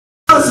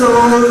So,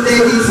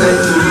 ladies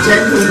and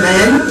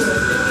gentlemen,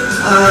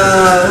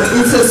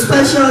 it's a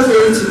special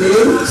day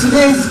today.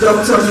 Today is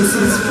Dr.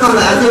 Mrs.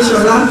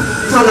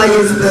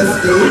 Falaiye's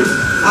birthday,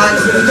 and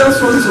we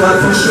just want to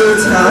appreciate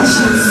her.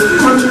 She's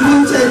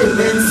contributed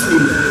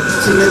immensely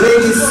to the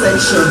ladies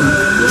section.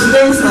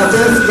 Today is her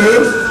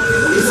birthday.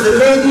 It's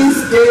the Ladies'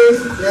 Day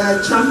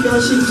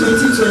Championship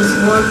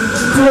 2021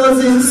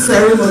 closing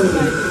ceremony.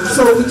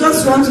 So we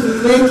just want to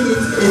make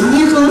it a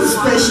little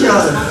special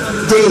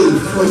day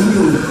for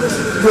you.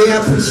 We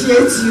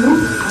appreciate you.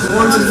 We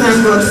want to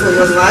thank God for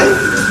your life.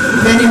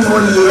 Many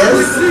more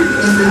years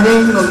in the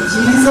name of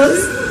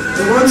Jesus.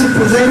 We want to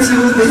present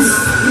you this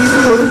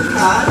little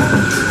card.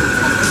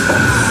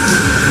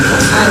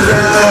 And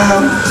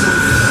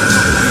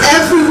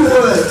every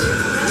word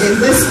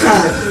in this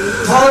card,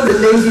 all the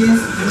ladies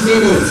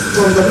mean it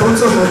from the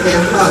bottom of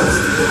their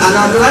hearts. And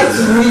I'd like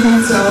to read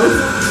it out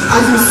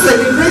as we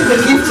celebrate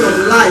the gift of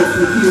life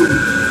with you.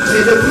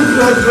 May the good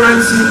Lord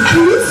grant you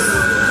peace,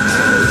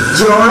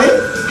 joy,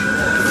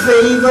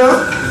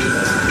 favor,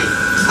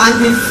 and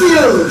be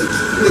filled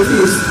with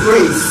His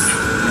grace.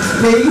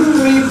 May you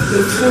reap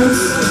the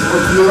fruits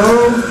of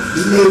your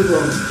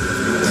labor.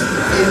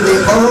 In the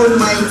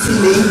almighty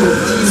name of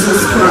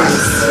Jesus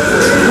Christ.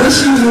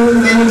 Wishing you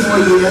many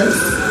more years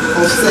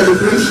of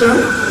celebration.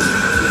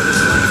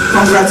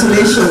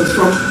 Congratulations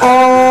from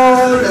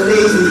all the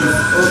ladies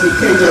of the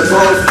Naija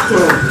Golf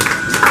Club.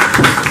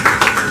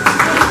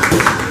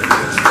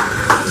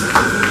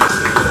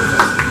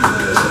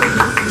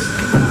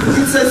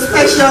 It's a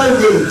special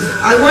day.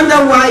 I wonder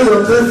why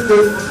your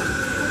birthday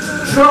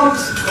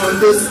dropped on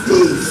this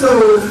day.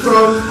 So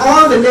from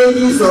all the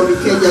ladies of the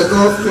Naija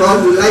Golf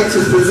Club, we'd like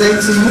to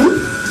present to you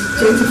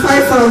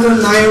 25,000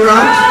 Naira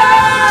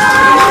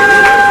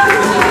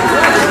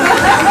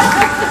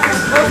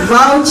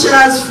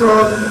vouchers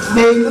from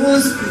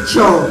Memu's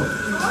Picture.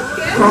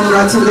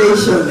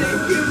 Congratulations.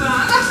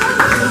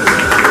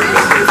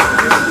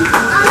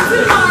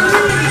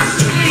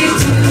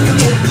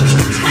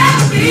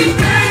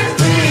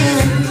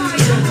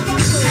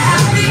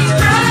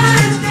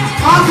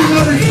 All the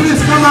ladies,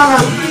 please come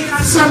out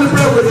and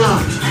celebrate with her.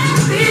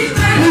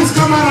 Please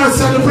come out and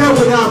celebrate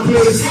with her,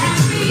 please.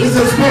 It's a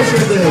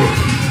special day.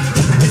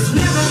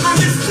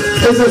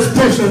 It's a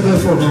special day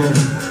for her.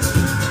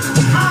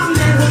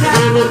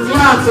 And I'm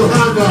glad to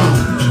have her.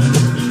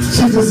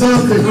 She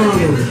deserves the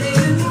honor.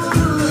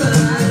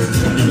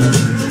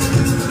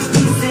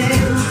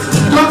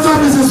 Dr.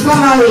 Mrs.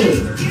 Falaiye,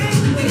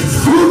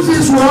 good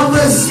things will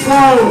always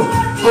fall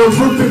on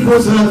good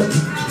people's head,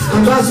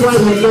 and that's why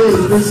your day is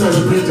being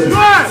celebrated.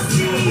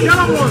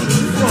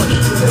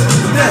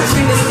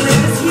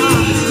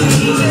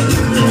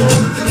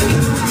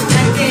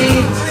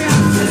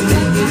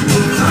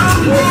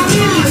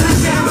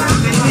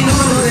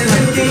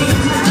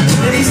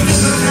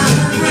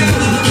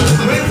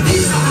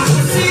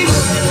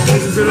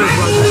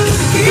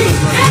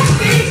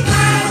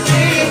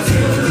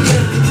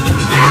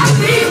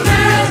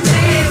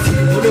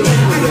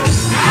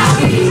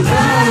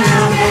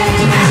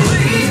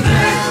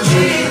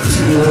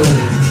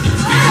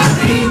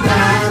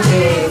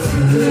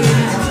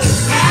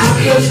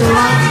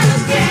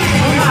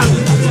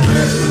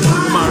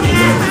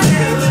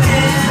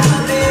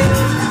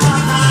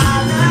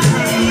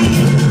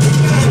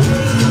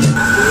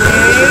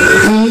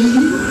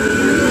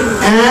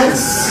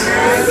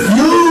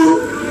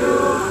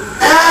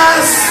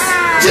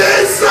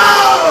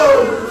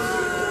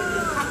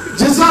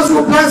 Jesus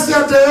will bless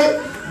your day,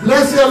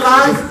 bless your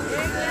life,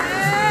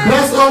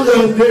 bless all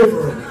your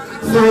endeavor.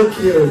 Thank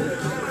you.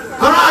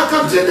 All right,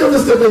 continue,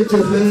 Mr.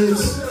 Victor,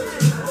 please.